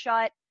laptop gets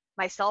shut,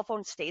 my cell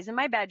phone stays in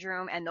my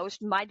bedroom, and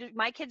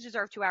my kids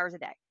deserve 2 hours a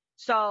day.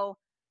 So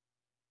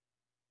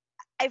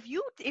if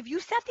you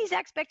set these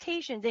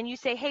expectations and you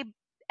say, hey,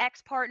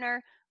 X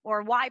partner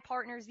or Y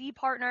partner, Z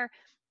partner,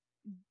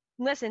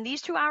 listen,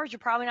 these 2 hours you're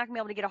probably not gonna be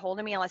able to get a hold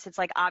of me unless it's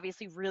like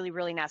obviously really,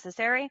 really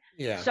necessary.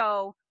 Yeah.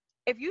 So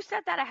if you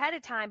set that ahead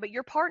of time, but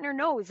your partner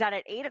knows that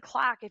at 8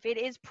 o'clock, if it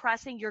is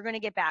pressing, you're gonna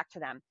get back to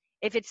them.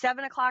 If it's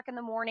 7 o'clock in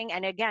the morning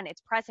and again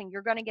it's pressing,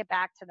 you're gonna get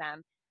back to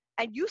them.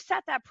 And you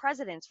set that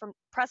precedence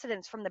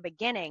from the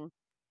beginning,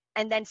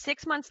 and then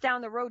 6 months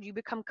down the road you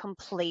become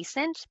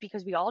complacent,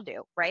 because we all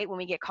do, right? When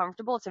we get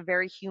comfortable, it's a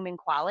very human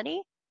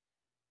quality.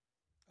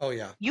 Oh,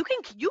 yeah. You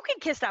can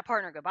kiss that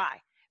partner goodbye,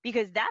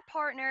 because that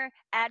partner,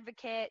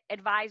 advocate,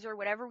 advisor,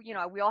 whatever,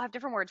 we all have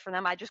different words for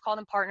them. I just call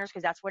them partners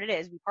because that's what it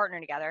is. We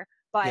partner together.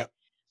 But Yep.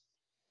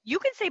 you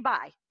can say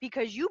bye,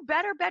 because you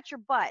better bet your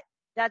butt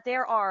that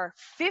there are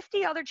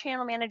 50 other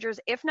channel managers,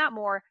 if not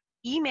more,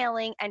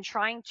 emailing and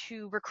trying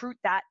to recruit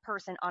that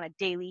person on a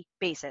daily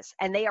basis.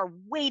 And they are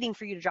waiting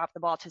for you to drop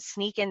the ball to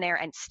sneak in there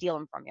and steal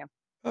them from you.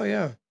 Oh,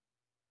 yeah.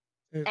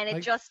 And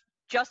it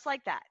just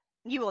like that,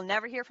 you will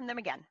never hear from them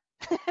again.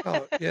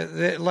 Oh,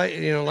 yeah.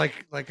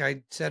 Like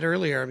I said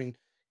earlier, I mean,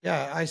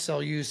 yeah, I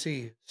sell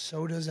UC.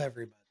 So does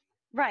everybody.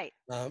 Right.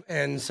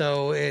 And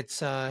so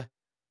it's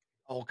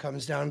all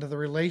comes down to the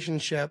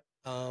relationship.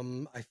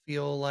 I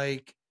feel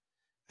like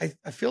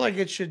I feel like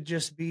it should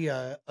just be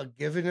a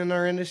given in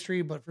our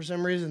industry, but for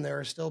some reason there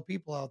are still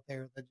people out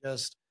there that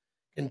just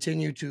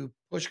continue to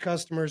push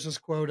customers as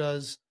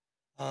quotas.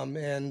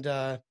 And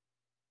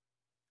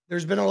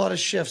there's been a lot of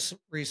shifts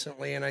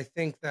recently, and I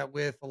think that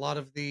with a lot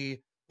of the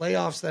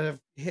layoffs that have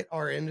hit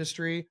our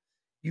industry,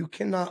 you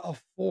cannot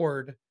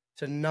afford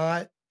to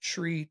not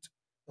treat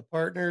the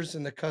partners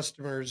and the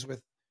customers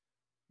with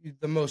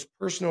the most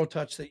personal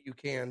touch that you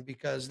can,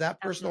 because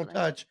that personal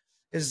Absolutely. touch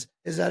is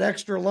that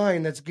extra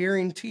line that's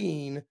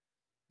guaranteeing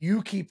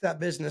you keep that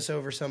business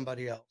over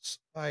somebody else.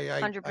 I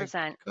I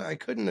 100%. I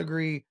couldn't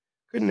agree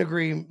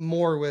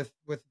more with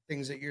the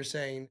things that you're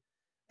saying.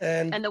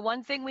 And And the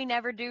one thing we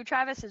never do,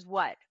 Travis, is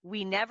what?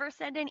 We never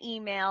send an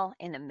email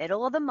in the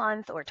middle of the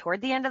month or toward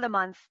the end of the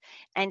month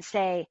and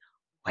say,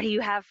 what do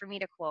you have for me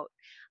to quote?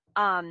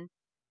 Um,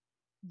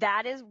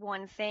 that is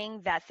one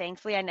thing that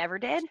thankfully I never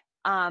did.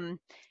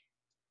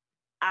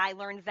 I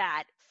learned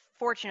that,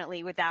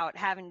 fortunately, without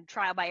having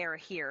trial by error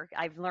here.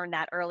 I've learned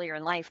that earlier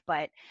in life,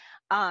 but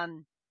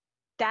um,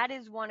 that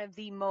is one of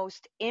the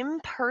most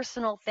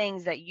impersonal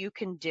things that you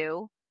can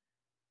do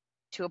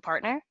to a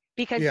partner,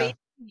 because yeah,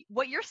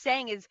 what you're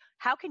saying is,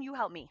 how can you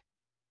help me?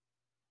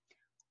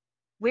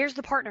 Where's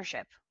the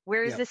partnership?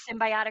 Where is yeah. this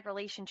symbiotic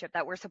relationship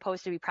that we're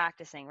supposed to be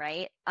practicing,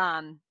 right?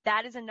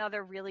 That is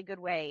another really good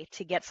way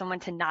to get someone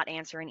to not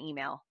answer an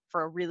email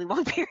for a really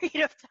long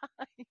period of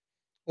time.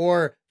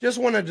 Or just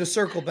wanted to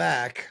circle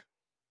back.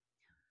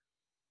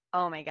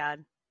 Oh my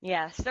God.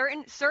 Yeah,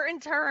 certain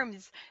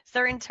terms,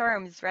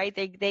 right?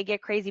 They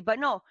get crazy. But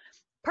no,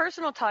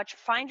 personal touch,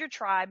 find your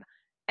tribe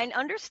and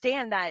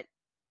understand that,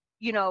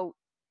 you know,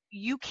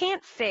 you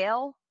can't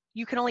fail,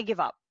 you can only give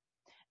up.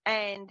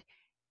 And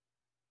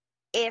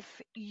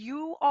if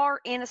you are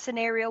in a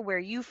scenario where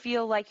you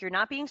feel like you're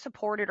not being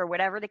supported or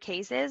whatever the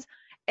case is,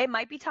 it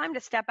might be time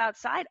to step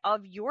outside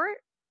of your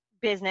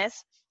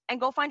business and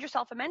go find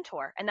yourself a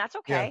mentor. And that's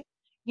Yeah. okay.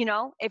 You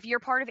know, if you're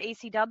part of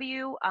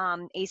ACW,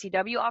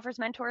 ACW offers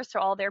mentors to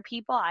all their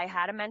people. I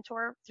had a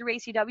mentor through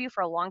ACW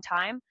for a long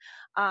time.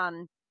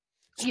 Um,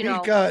 you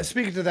know,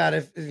 Speak to that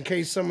if in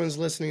case someone's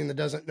listening that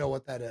doesn't know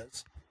what that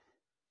is.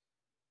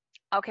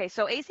 Okay,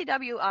 so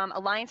ACW,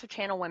 Alliance of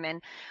Channel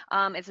Women,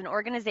 it's an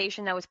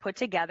organization that was put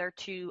together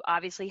to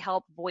obviously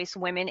help voice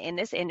women in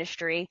this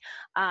industry.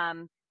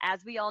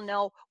 As we all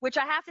know, which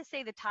I have to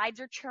say, the tides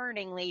are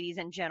churning, ladies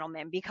and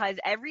gentlemen, because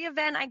every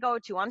event I go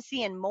to, I'm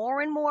seeing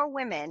more and more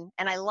women,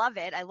 and I love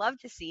it. I love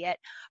to see it.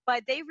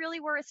 But they really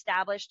were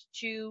established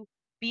to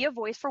be a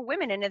voice for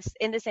women in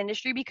this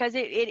industry because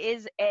it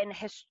is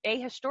a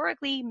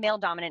historically male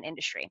dominant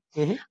industry.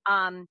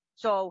 Hmm.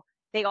 So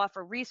they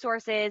offer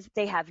resources.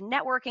 They have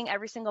networking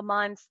every single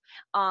month.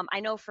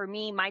 I know for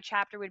me, my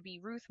chapter would be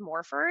Ruth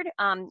Morford.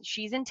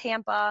 She's in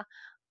Tampa.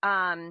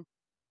 Um,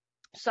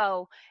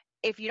 so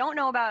if you don't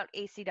know about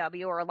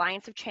ACW, or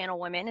Alliance of Channel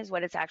Women is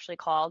what it's actually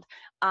called,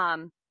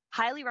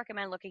 highly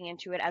recommend looking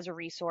into it as a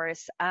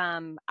resource.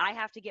 I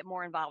have to get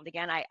more involved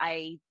again.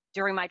 I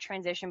during my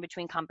transition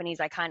between companies,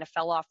 I kind of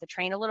fell off the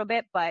train a little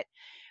bit, but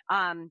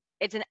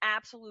it's an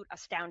absolute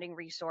astounding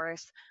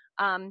resource.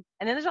 And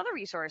then there's other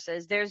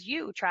resources. There's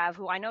you, Trav,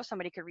 who I know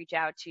somebody could reach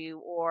out to,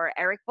 or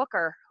Eric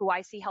Booker, who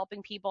I see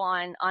helping people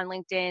on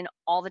LinkedIn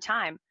all the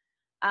time.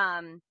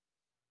 Um,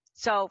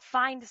 so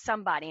find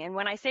somebody. And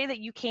when I say that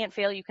you can't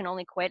fail, you can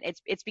only quit,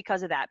 it's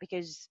because of that,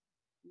 because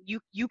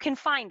you can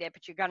find it,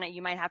 but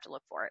you might have to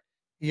look for it.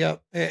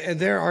 Yep. And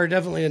there are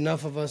definitely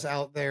enough of us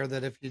out there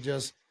that if you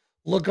just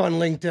look on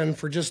LinkedIn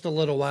for just a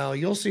little while,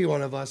 you'll see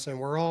one of us, and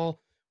we're all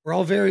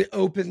very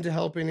open to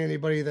helping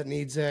anybody that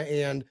needs it.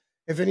 And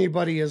if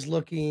anybody is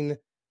looking,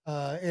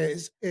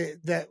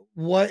 that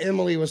what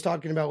Emily was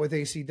talking about with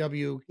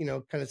ACW,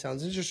 kind of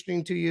sounds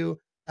interesting to you,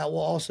 that will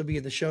also be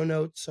in the show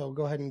notes. So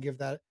go ahead and give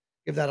that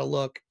a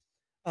look.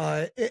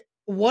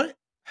 What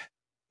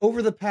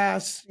over the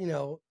past,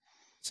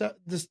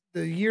 the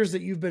years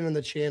that you've been in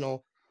the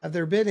channel, have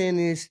there been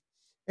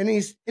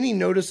any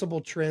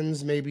noticeable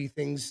trends, maybe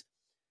things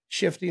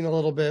shifting a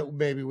little bit,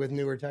 maybe with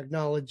newer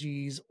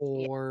technologies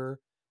Yeah.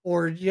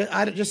 or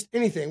yeah, just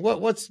anything?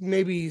 What's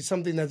maybe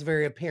something that's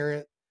very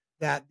apparent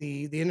that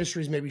the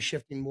industry is maybe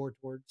shifting more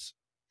towards?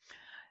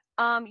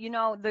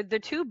 The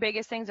two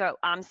biggest things that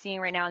I'm seeing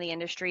right now in the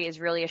industry is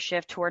really a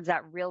shift towards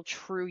that real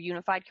true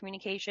unified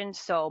communication.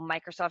 So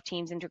Microsoft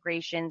Teams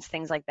integrations,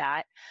 things like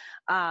that.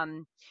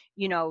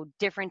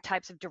 Different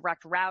types of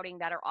direct routing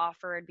that are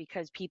offered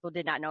because people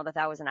did not know that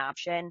that was an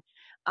option.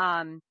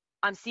 Um,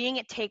 I'm seeing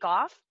it take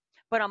off,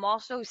 but I'm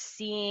also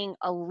seeing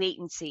a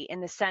latency in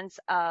the sense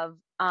of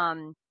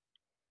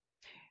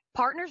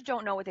partners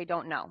don't know what they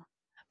don't know.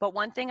 But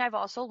one thing I've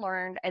also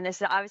learned, and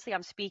this is obviously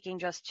I'm speaking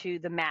just to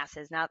the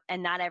masses now,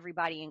 and not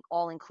everybody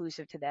all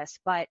inclusive to this,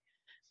 but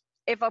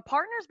if a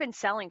partner's been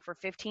selling for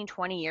 15,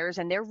 20 years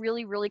and they're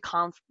really, really,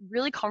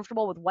 really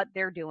comfortable with what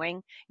they're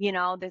doing,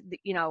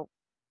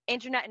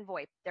 internet and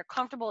VoIP, they're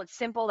comfortable, it's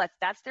simple,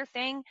 that's their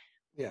thing.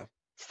 Yeah.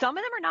 Some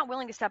of them are not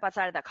willing to step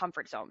outside of that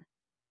comfort zone,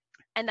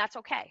 and that's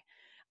okay.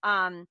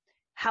 Um,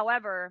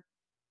 However,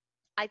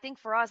 I think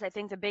for us, I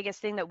think the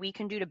biggest thing that we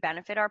can do to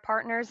benefit our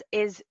partners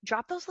is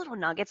drop those little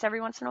nuggets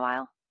every once in a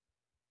while.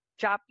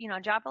 Drop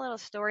a little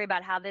story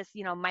about how this,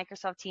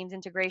 Microsoft Teams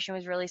integration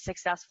was really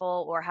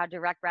successful, or how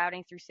direct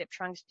routing through SIP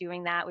trunks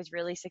doing that was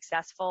really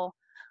successful.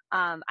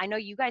 I know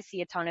you guys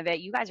see a ton of it.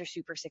 You guys are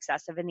super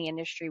successful in the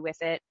industry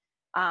with it.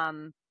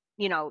 Um,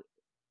 you know,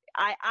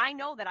 I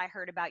know that I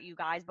heard about you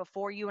guys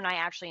before you and I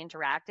actually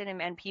interacted,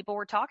 and people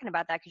were talking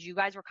about that because you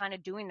guys were kind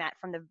of doing that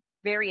from the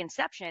very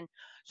inception.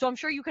 So I'm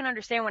sure you can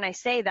understand when I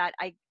say that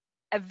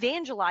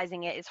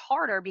evangelizing it is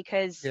harder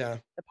because Yeah.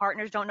 the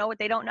partners don't know what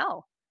they don't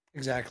know.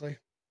 Exactly.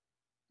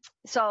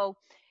 So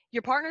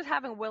your partners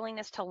having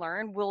willingness to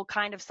learn will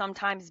kind of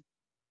sometimes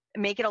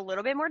make it a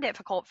little bit more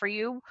difficult for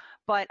you.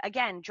 But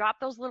again, drop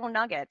those little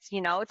nuggets.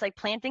 It's like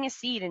planting a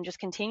seed and just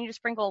continue to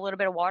sprinkle a little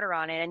bit of water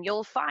on it. And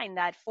you'll find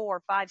that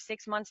 4, 5,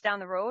 6 months down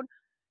the road,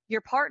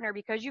 your partner,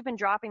 because you've been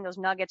dropping those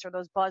nuggets or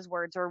those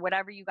buzzwords or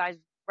whatever you guys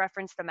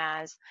reference them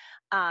as,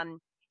 um,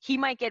 he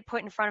might get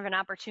put in front of an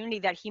opportunity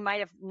that he might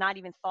have not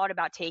even thought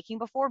about taking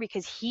before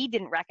because he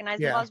didn't recognize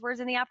the Yeah. buzzwords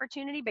in the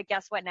opportunity. But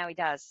guess what? Now he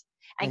does.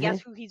 And Hmm.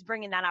 guess who he's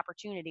bringing that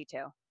opportunity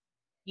to?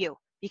 You,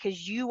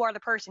 because you are the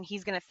person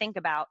he's going to think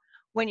about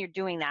when you're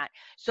doing that.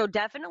 So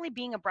definitely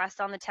being abreast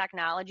on the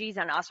technologies,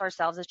 and us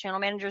ourselves as channel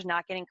managers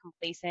not getting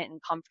complacent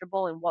and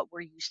comfortable in what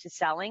we're used to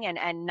selling,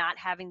 and not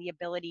having the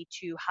ability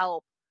to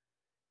help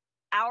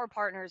our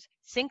partners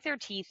sink their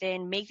teeth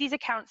in, make these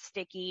accounts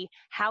sticky.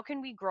 How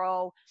can we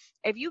grow?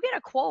 If you get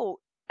a quote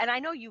and I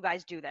know you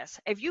guys do this.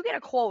 If you get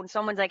a quote and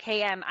someone's like,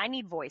 "Hey, I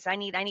need voice. I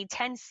need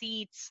 10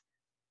 seats,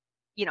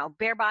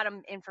 bare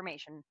bottom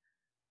information."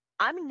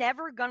 I'm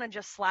never going to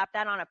just slap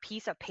that on a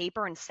piece of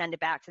paper and send it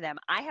back to them.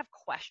 I have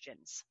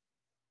questions.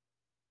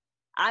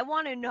 I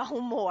want to know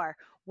more.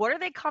 What are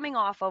they coming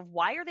off of?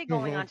 Why are they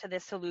going Hmm. onto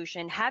this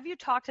solution? Have you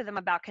talked to them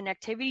about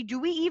connectivity? Do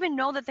we even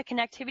know that the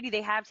connectivity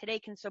they have today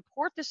can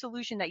support the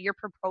solution that you're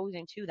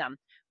proposing to them,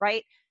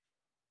 right?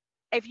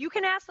 If you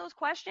can ask those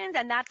questions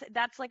and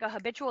that's like a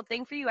habitual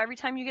thing for you every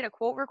time you get a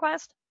quote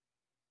request,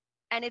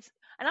 and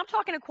I'm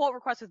talking a quote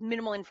request with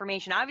minimal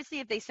information. Obviously,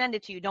 if they send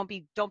it to you, don't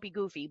be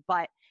goofy,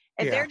 but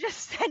if they're Yeah.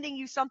 just sending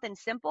you something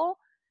simple,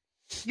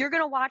 you're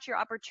going to watch your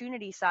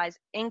opportunity size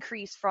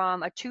increase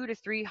from a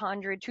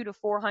 $200 to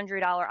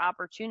 $400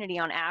 opportunity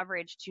on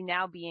average to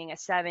now being a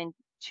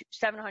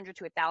 $700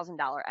 to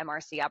 $1,000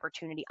 MRC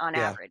opportunity on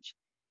Yeah. average.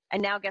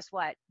 And now guess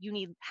what? You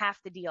need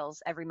half the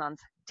deals every month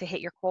to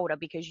hit your quota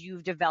because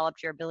you've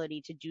developed your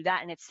ability to do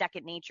that. And it's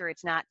second nature.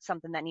 It's not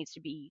something that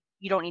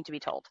you don't need to be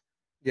told.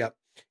 Yep.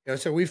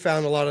 So we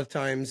found a lot of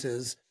times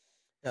is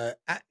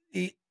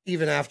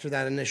even after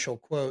that initial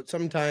quote,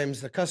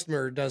 sometimes the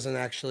customer doesn't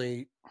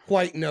actually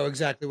quite know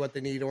exactly what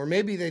they need, or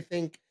maybe they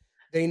think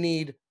they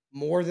need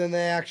more than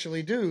they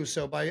actually do.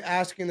 So by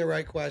asking the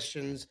right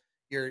questions,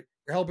 you're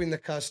helping the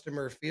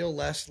customer feel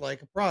less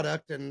like a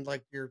product and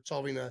like you're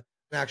solving an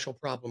actual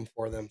problem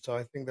for them. So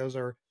I think those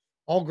are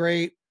all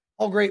great,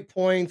 all great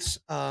points.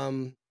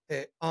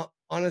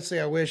 Honestly,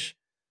 I wish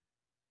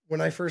when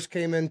I first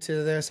came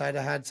into this, I'd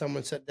have had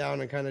someone sit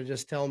down and kind of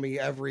just tell me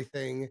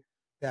everything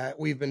that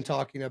we've been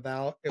talking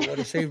about. It would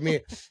have saved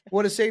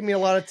me a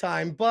lot of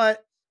time,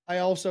 but I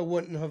also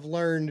wouldn't have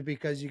learned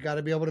because you got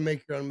to be able to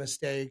make your own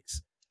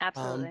mistakes.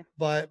 Absolutely.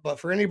 But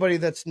for anybody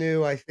that's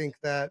new, I think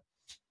that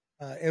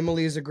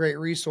Emily is a great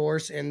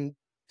resource. And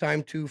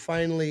time to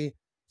finally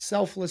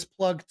selfless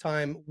plug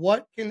time.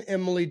 What can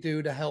Emily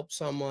do to help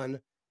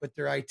someone with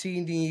their IT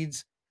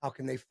needs? How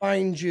can they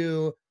find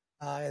you?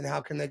 And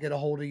how can they get a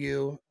hold of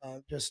you?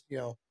 Just,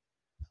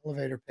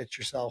 elevator pitch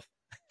yourself.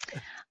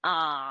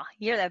 Ah,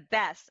 you're the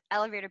best.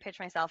 Elevator pitch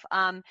myself.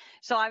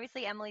 So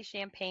obviously Emily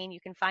Champagne,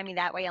 you can find me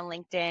that way on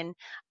LinkedIn.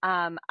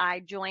 I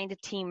joined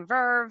Team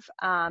Verve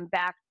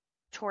back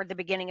toward the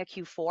beginning of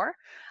Q4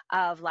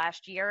 of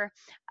last year.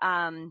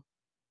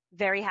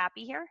 Very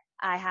happy here.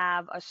 I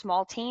have a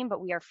small team,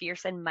 but we are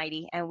fierce and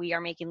mighty, and we are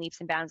making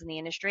leaps and bounds in the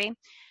industry.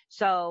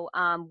 So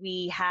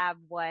we have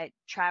what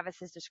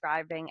Travis is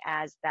describing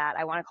as that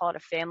I want to call it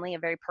a family, a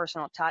very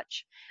personal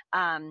touch.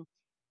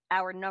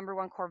 Our number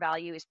one core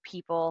value is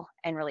people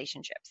and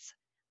relationships.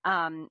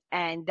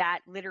 And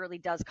that literally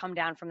does come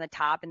down from the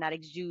top and that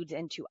exudes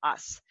into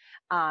us.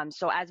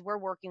 So as we're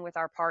working with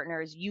our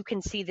partners, you can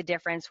see the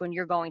difference when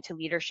you're going to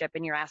leadership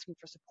and you're asking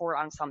for support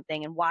on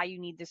something and why you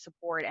need the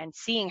support and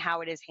seeing how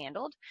it is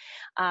handled.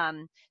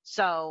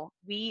 So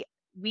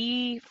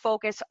we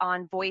focus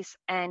on voice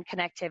and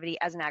connectivity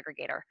as an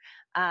aggregator.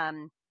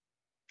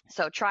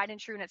 So tried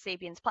and true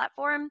NetSapiens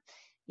platform.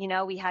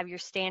 We have your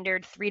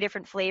standard 3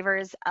 different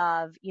flavors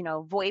of,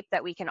 VoIP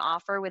that we can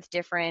offer with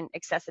different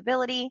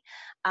accessibility.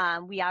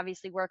 We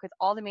obviously work with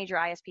all the major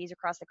ISPs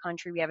across the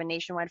country. We have a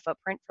nationwide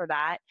footprint for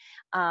that.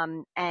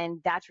 And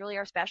that's really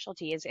our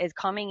specialty is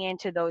coming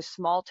into those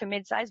small to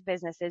mid-sized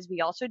businesses.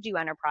 We also do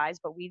enterprise,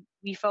 but we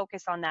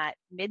focus on that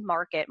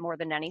mid-market more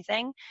than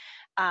anything,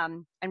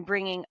 and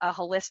bringing a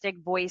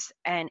holistic voice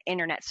and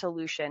internet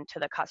solution to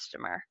the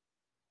customer.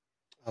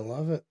 I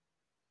love it.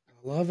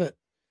 I love it.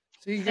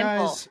 See,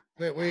 Simple. guys,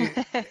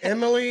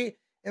 Emily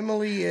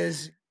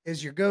is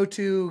your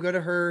go-to. Go to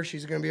her.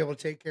 She's going to be able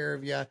to take care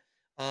of you.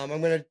 I'm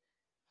going to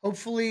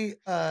hopefully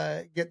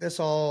get this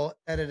all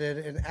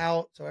edited and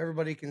out so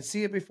everybody can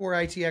see it before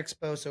IT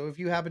Expo. So if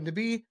you happen to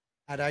be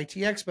at IT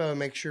Expo,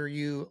 make sure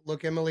you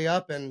look Emily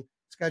up and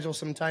schedule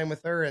some time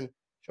with her, and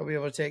she'll be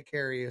able to take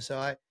care of you.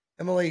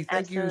 Emily,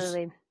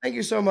 Absolutely. thank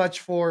you so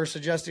much for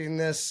suggesting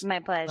My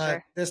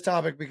pleasure. this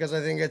topic because I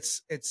think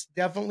it's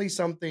definitely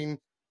something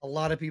a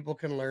lot of people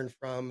can learn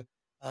from,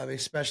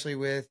 especially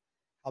with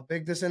how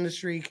big this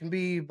industry can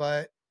be.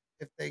 But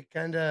if they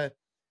kind of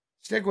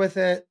stick with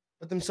it,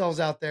 put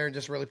themselves out there, and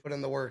just really put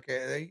in the work,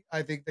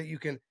 I think that you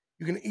can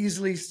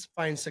easily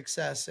find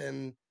success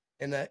in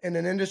an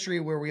industry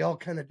where we all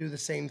kind of do the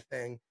same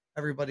thing.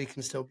 Everybody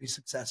can still be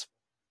successful.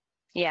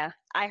 Yeah.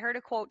 I heard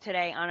a quote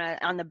today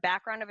on the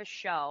background of a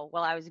show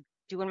while I was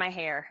doing my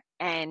hair,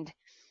 and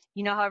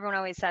you know how everyone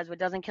always says what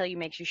doesn't kill you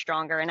makes you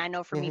stronger. And I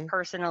know for me Hmm.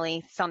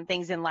 personally, some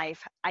things in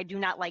life I do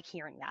not like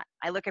hearing that.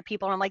 I look at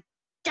people and I'm like,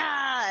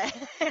 ah,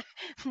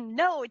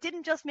 no, it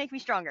didn't just make me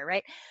stronger,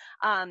 right?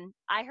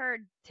 I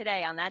heard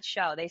today on that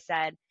show they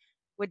said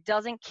what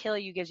doesn't kill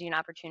you gives you an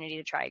opportunity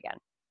to try again.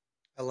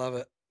 I love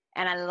it.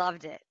 And I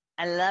loved it.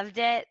 I loved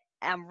it.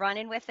 I'm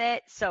running with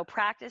it. So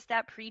practice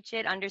that, preach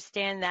it,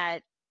 understand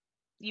that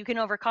you can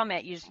overcome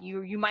it.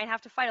 You might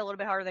have to fight a little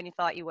bit harder than you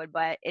thought you would,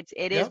 but it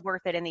is Yep.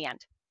 worth it in the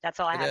end. That's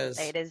all I It have to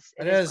say. is.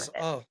 It It is worth is. it.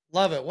 Oh,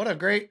 love it. What a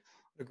great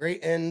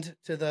end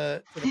to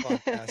the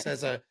podcast.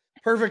 As a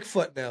perfect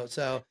footnote.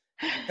 So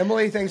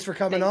Emily, thanks for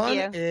coming Thank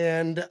on, you.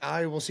 and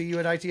I will see you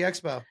at IT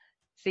Expo.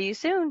 See you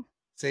soon.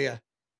 See ya.